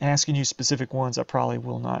 but asking you specific ones, I probably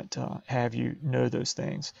will not have you know those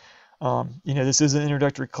things. This is an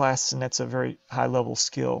introductory class, and that's a very high-level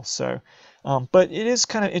skill. So, but it is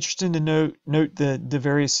kind of interesting to note the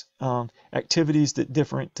various activities that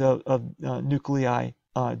different nuclei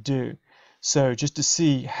do. So, just to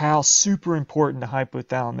see how super important the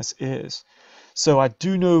hypothalamus is. So, I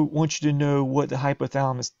want you to know what the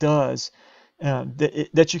hypothalamus does.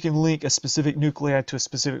 That you can link a specific nuclei to a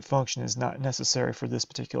specific function is not necessary for this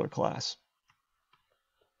particular class.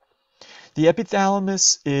 The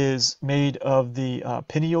epithalamus is made of the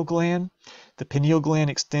pineal gland. The pineal gland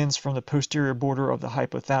extends from the posterior border of the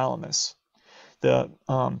hypothalamus. The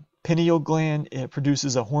pineal gland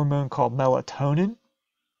produces a hormone called melatonin,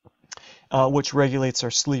 which regulates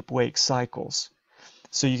our sleep-wake cycles.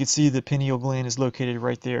 So you can see the pineal gland is located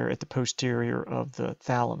right there at the posterior of the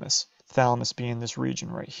thalamus. Thalamus being this region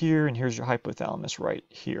right here, and here's your hypothalamus right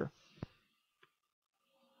here.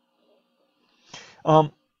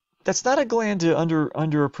 That's not a gland to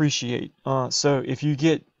underappreciate. So if you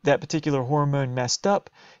get that particular hormone messed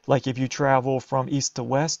up, like if you travel from east to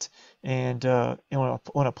west And on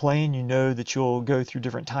a plane, you know that you'll go through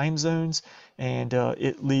different time zones, and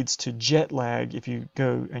it leads to jet lag if you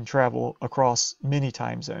go and travel across many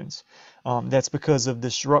time zones. That's because of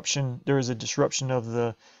disruption. There is a disruption of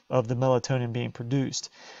the melatonin being produced.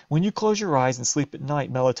 When you close your eyes and sleep at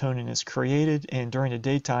night, melatonin is created, and during the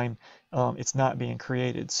daytime, it's not being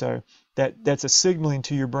created. So that's a signaling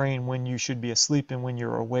to your brain when you should be asleep and when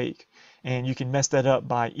you're awake. And you can mess that up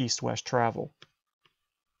by east-west travel.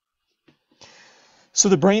 So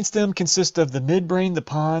the brainstem consists of the midbrain, the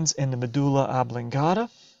pons, and the medulla oblongata.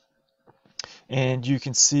 And you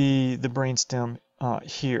can see the brainstem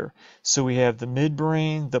here. So we have the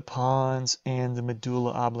midbrain, the pons, and the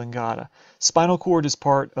medulla oblongata. Spinal cord is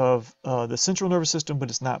part of the central nervous system, but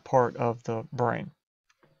it's not part of the brain.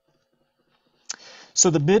 So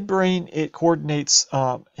the midbrain, it coordinates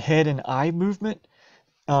head and eye movement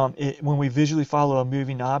when we visually follow a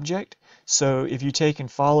moving object. So if you take and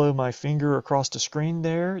follow my finger across the screen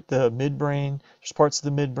there, the midbrain, there's parts of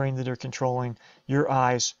the midbrain that are controlling your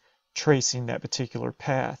eyes tracing that particular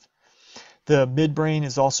path. The midbrain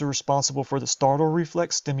is also responsible for the startle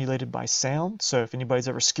reflex stimulated by sound. So if anybody's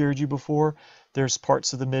ever scared you before, there's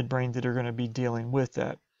parts of the midbrain that are going to be dealing with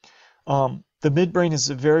that. The midbrain is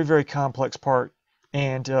a very, very complex part,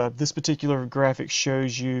 and this particular graphic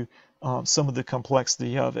shows you some of the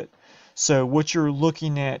complexity of it. So what you're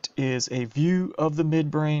looking at is a view of the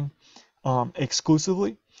midbrain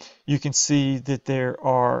exclusively. You can see that there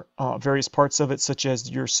are various parts of it, such as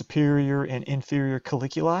your superior and inferior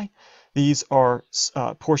colliculi. These are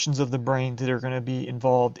portions of the brain that are going to be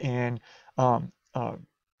involved in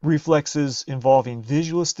reflexes involving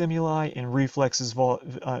visual stimuli and reflexes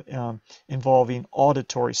involving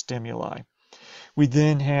auditory stimuli. We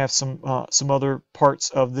then have some other parts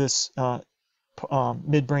of this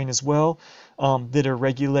midbrain as well that are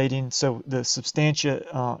regulating. So the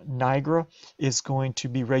substantia nigra is going to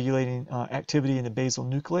be regulating activity in the basal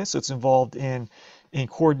nucleus. So it's involved in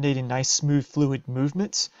coordinating nice smooth fluid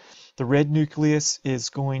movements. The red nucleus is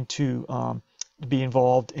going to be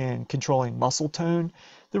involved in controlling muscle tone.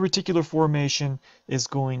 The reticular formation is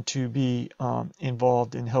going to be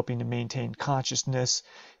involved in helping to maintain consciousness,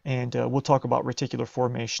 and we'll talk about reticular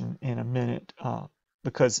formation in a minute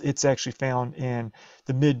because it's actually found in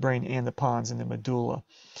the midbrain and the pons and the medulla.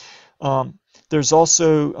 There's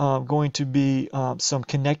also going to be some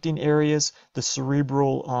connecting areas, the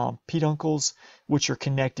cerebral peduncles, which are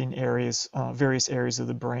connecting areas, various areas of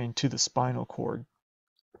the brain to the spinal cord.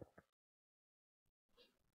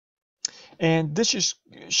 And this just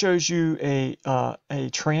shows you a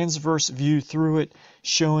transverse view through it,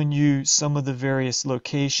 showing you some of the various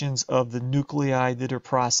locations of the nuclei that are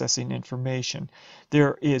processing information.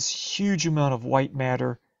 There is huge amount of white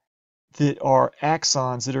matter that are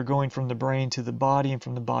axons that are going from the brain to the body and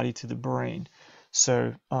from the body to the brain.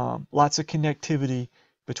 So lots of connectivity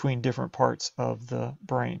between different parts of the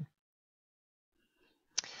brain.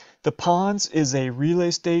 The pons is a relay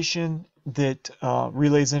station that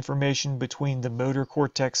relays information between the motor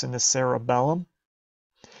cortex and the cerebellum.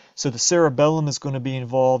 So the cerebellum is going to be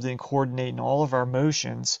involved in coordinating all of our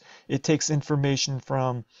motions. It takes information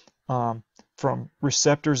from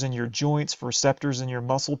receptors in your joints, receptors in your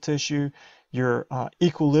muscle tissue, your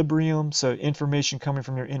equilibrium, so information coming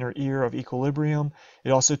from your inner ear of equilibrium.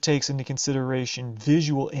 It also takes into consideration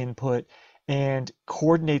visual input and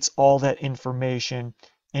coordinates all that information.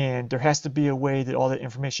 And there has to be a way that all that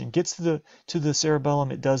information gets to the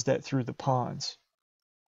cerebellum. It does that through the pons.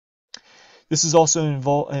 This is also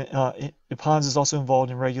involved. The pons is also involved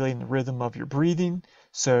in regulating the rhythm of your breathing.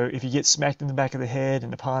 So if you get smacked in the back of the head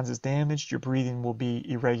and the pons is damaged, your breathing will be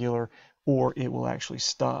irregular or it will actually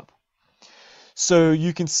stop. So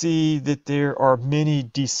you can see that there are many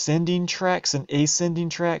descending tracts and ascending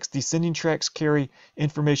tracts. Descending tracts carry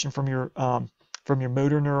information from your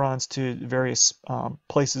motor neurons to various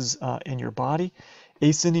places in your body.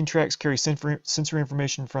 Ascending tracts carry sensory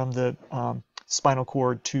information from the spinal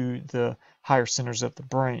cord to the higher centers of the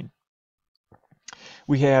brain.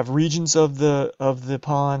 We have regions of the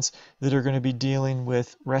pons that are going to be dealing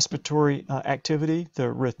with respiratory activity, the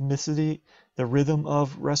rhythmicity, the rhythm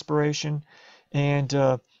of respiration, and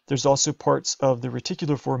there's also parts of the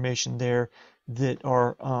reticular formation there that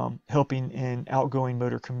are helping in outgoing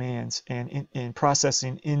motor commands and in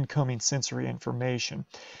processing incoming sensory information.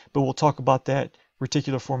 But we'll talk about that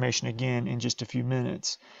reticular formation again in just a few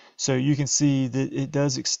minutes. So you can see that it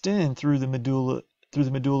does extend through the medulla,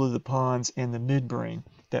 the pons, and the midbrain,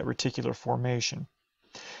 that reticular formation.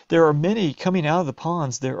 There are many, coming out of the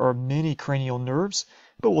pons, there are many cranial nerves,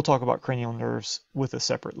 but we'll talk about cranial nerves with a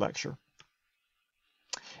separate lecture.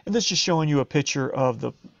 And this is just showing you a picture of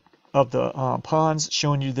the pons,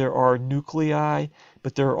 showing you there are nuclei,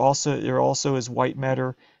 but there also is white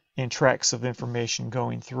matter and tracks of information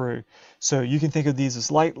going through. So you can think of these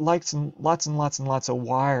as lots and lots of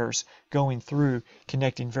wires going through,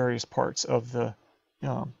 connecting various parts of the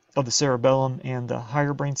cerebellum and the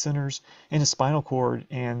higher brain centers, and the spinal cord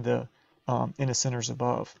and the centers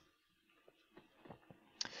above.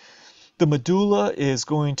 The medulla is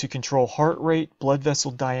going to control heart rate, blood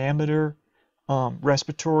vessel diameter,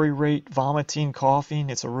 respiratory rate, vomiting, coughing.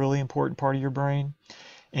 It's a really important part of your brain.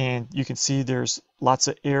 And you can see there's lots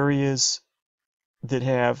of areas that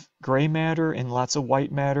have gray matter and lots of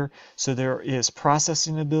white matter. So there is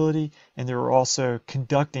processing ability, and there are also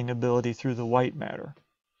conducting ability through the white matter.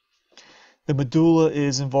 The medulla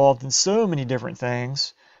is involved in so many different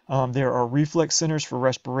things. There are reflex centers for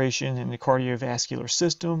respiration in the cardiovascular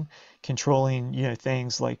system, controlling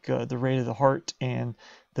things like the rate of the heart and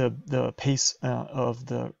the pace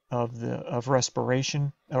of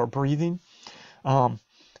respiration or breathing.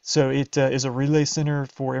 So it is a relay center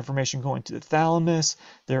for information going to the thalamus.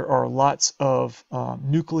 There are lots of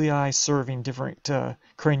nuclei serving different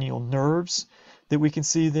cranial nerves that we can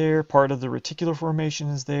see there. Part of the reticular formation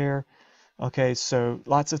is there. Okay, so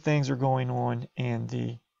lots of things are going on in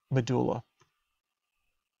the medulla.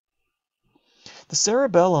 The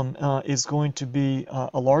cerebellum is going to be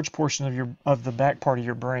a large portion of the back part of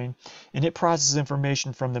your brain, and it processes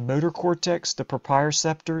information from the motor cortex, the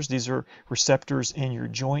proprioceptors. These are receptors in your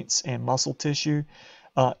joints and muscle tissue.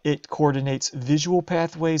 It coordinates visual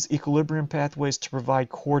pathways, equilibrium pathways to provide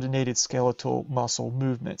coordinated skeletal muscle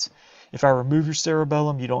movements. If I remove your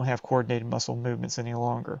cerebellum, you don't have coordinated muscle movements any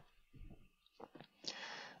longer.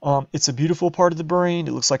 It's a beautiful part of the brain.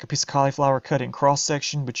 It looks like a piece of cauliflower cut in cross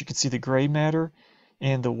section, but you can see the gray matter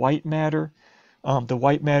and the white matter. The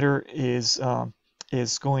white matter is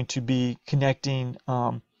going to be connecting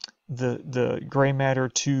the gray matter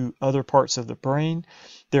to other parts of the brain.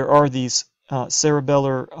 There are these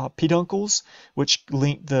cerebellar peduncles, which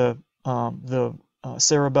link the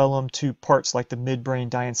cerebellum to parts like the midbrain,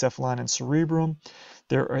 diencephalon, and cerebrum.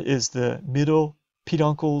 There is the middle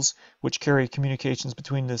peduncles, which carry communications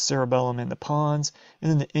between the cerebellum and the pons,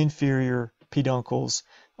 and then the inferior peduncles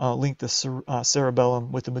link the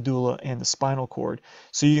cerebellum with the medulla and the spinal cord.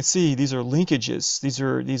 So you can see these are linkages.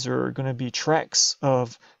 These are going to be tracks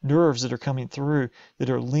of nerves that are coming through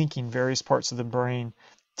that are linking various parts of the brain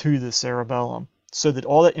to the cerebellum, so that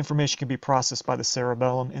all that information can be processed by the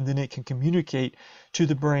cerebellum, and then it can communicate to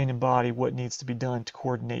the brain and body what needs to be done to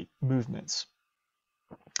coordinate movements.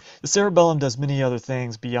 The cerebellum does many other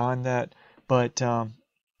things beyond that, but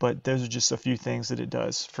those are just a few things that it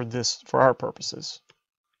does for our purposes.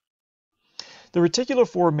 The reticular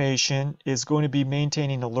formation is going to be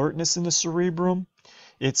maintaining alertness in the cerebrum.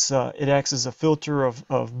 It acts as a filter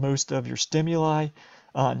of most of your stimuli.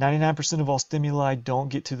 99% of all stimuli don't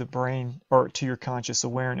get to the brain or to your conscious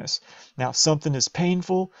awareness. Now, if something is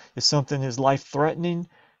painful, if something is life-threatening,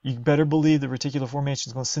 you better believe the reticular formation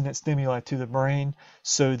is going to send that stimuli to the brain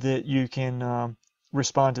so that you can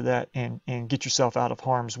respond to that and get yourself out of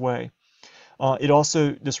harm's way.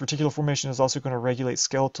 This reticular formation is also going to regulate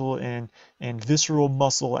skeletal and visceral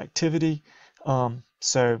muscle activity.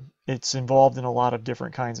 So it's involved in a lot of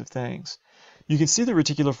different kinds of things. You can see the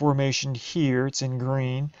reticular formation here. It's in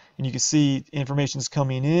green, and you can see information is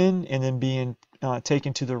coming in and then being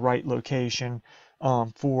taken to the right location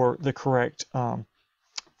for the correct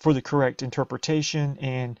interpretation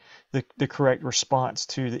and the correct response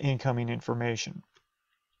to the incoming information.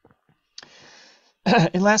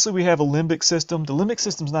 And lastly, we have a limbic system. The limbic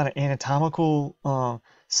system is not an anatomical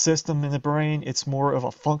system in the brain. It's more of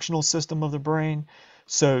a functional system of the brain.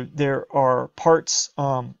 So there are parts,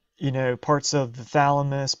 parts of the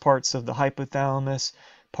thalamus, parts of the hypothalamus,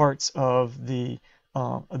 parts of the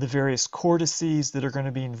various cortices that are going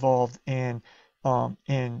to be involved in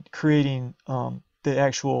creating the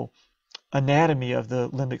actual anatomy of the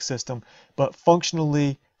limbic system. But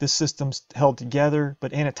functionally, the system's held together,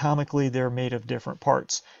 but anatomically, they're made of different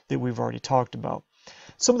parts that we've already talked about.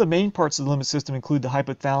 Some of the main parts of the limbic system include the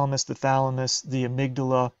hypothalamus, the thalamus, the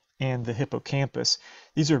amygdala, and the hippocampus.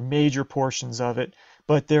 These are major portions of it,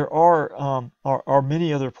 but there are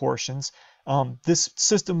many other portions. This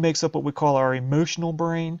system makes up what we call our emotional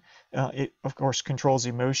brain. It, of course, controls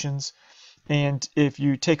emotions. And if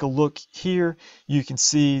you take a look here, you can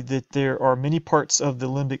see that there are many parts of the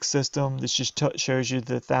limbic system. This just shows you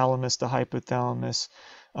the thalamus, the hypothalamus.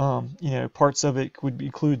 Parts of it would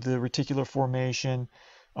include the reticular formation.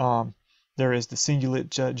 There is the cingulate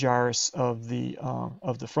gyrus of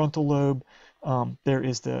the frontal lobe. There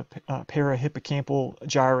is the parahippocampal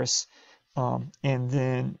gyrus and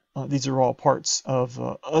then these are all parts of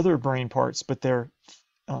other brain parts, but they're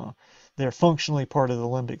functionally part of the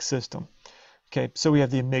limbic system. Okay, so we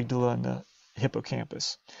have the amygdala and the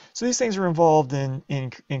hippocampus. So these things are involved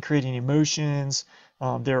in creating emotions.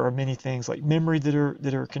 There are many things like memory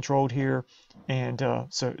that are controlled here, and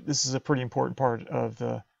so this is a pretty important part of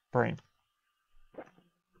the brain.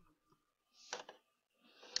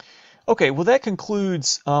 Okay, well that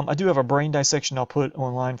concludes, I do have a brain dissection I'll put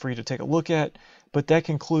online for you to take a look at, but that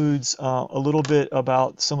concludes a little bit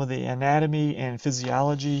about some of the anatomy and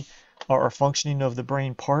physiology or functioning of the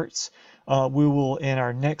brain parts. We will, in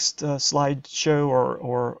our next slideshow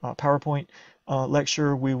or PowerPoint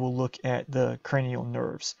lecture, we will look at the cranial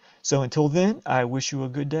nerves. So until then, I wish you a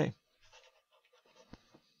good day.